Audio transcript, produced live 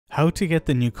How to get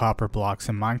the new copper blocks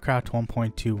in Minecraft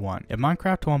 1.21. In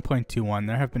Minecraft 1.21,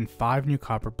 there have been 5 new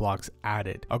copper blocks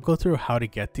added. I'll go through how to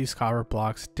get these copper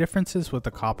blocks, differences with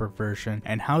the copper version,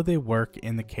 and how they work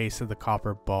in the case of the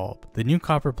copper bulb. The new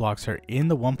copper blocks are in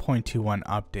the 1.21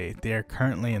 update. They are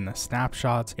currently in the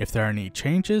snapshots. If there are any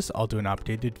changes, I'll do an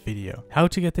updated video. How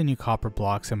to get the new copper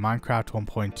blocks in Minecraft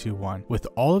 1.21. With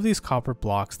all of these copper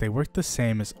blocks, they work the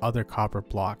same as other copper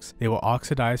blocks. They will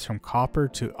oxidize from copper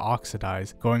to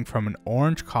oxidize, going from an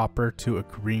orange copper to a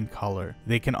green color.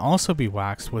 They can also be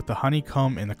waxed with the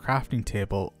honeycomb in the crafting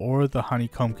table, or the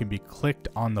honeycomb can be clicked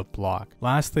on the block.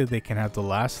 Lastly, they can have the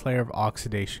last layer of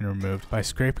oxidation removed by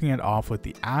scraping it off with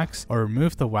the axe, or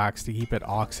remove the wax to keep it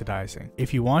oxidizing.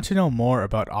 If you want to know more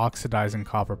about oxidizing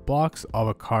copper blocks, I'll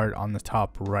have a card on the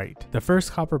top right. The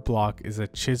first copper block is a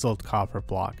chiseled copper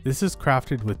block. This is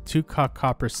crafted with 2 cut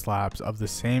copper slabs of the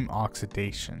same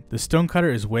oxidation. The stone cutter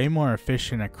is way more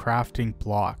efficient at crafting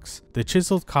blocks. The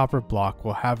chiseled copper block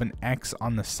will have an X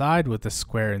on the side with a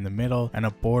square in the middle and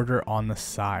a border on the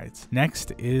sides.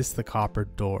 Next is the copper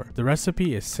door. The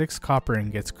recipe is 6 copper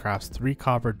ingots crafts 3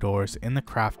 copper doors in the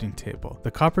crafting table.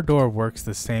 The copper door works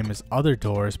the same as other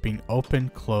doors, being open,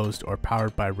 closed, or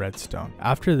powered by redstone.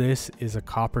 After this is a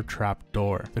copper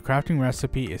trapdoor. The crafting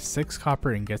recipe is 6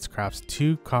 copper ingots crafts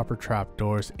 2 copper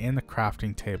trapdoors in the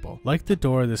crafting table. Like the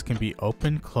door, this can be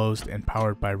open, closed, and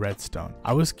powered by redstone.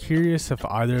 I was curious if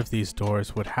either of these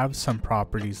doors would have some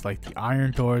properties like the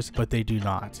iron doors, but they do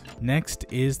not. Next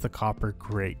is the copper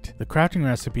grate. The crafting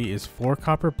recipe is 4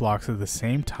 copper blocks of the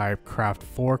same type, craft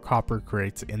 4 copper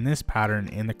grates in this pattern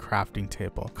in the crafting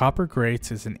table. Copper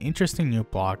grates is an interesting new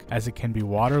block as it can be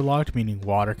waterlogged, meaning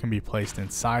water can be placed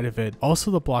inside of it.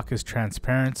 Also, the block is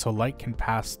transparent so light can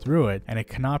pass through it, and it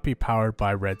cannot be powered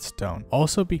by redstone.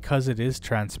 Also, because it is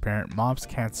transparent, mobs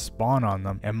can't spawn on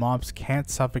them, and mobs can't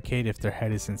suffocate if their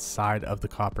head is inside of the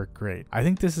copper grate. I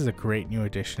think this is a great new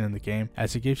addition in the game,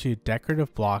 as it gives you a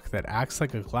decorative block that acts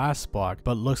like a glass block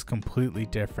but looks completely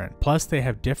different. Plus, they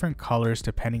have different colors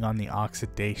depending on the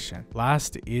oxidation.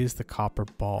 Last is the copper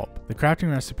bulb. The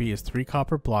crafting recipe is 3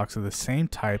 copper blocks of the same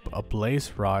type, a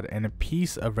blaze rod, and a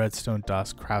piece of redstone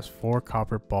dust crafts 4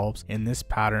 copper bulbs in this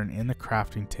pattern in the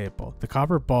crafting table. The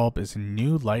copper bulb is a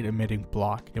new light emitting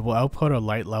block. It will output a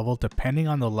light level depending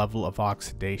on the level of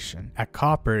oxidation. At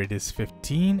copper, it is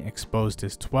 15, exposed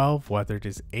is 12, weathered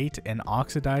is 8, and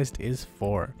oxidized is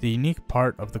 4. The unique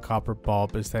part of the copper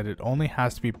bulb is that it only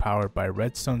has to be powered by a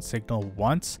redstone signal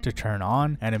once to turn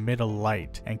on and emit a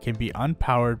light, and can be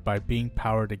unpowered by being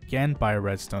powered again by a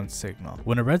redstone signal.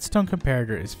 When a redstone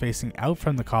comparator is facing out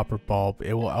from the copper bulb,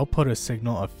 it will output a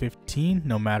signal of 15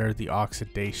 no matter the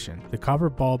oxidation. The copper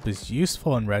bulb is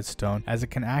useful in redstone as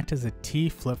it can act as a T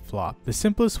flip-flop. The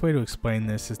simplest way to explain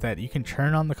this is that you can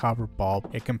turn on the copper bulb,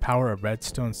 it can power a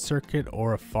redstone circuit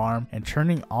or a farm, and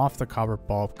turning off the copper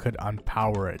bulb could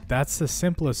unpower it. That's the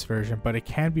simplest version, but it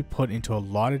can be put into a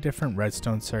lot of different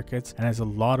redstone circuits and has a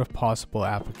lot of possible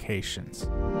applications.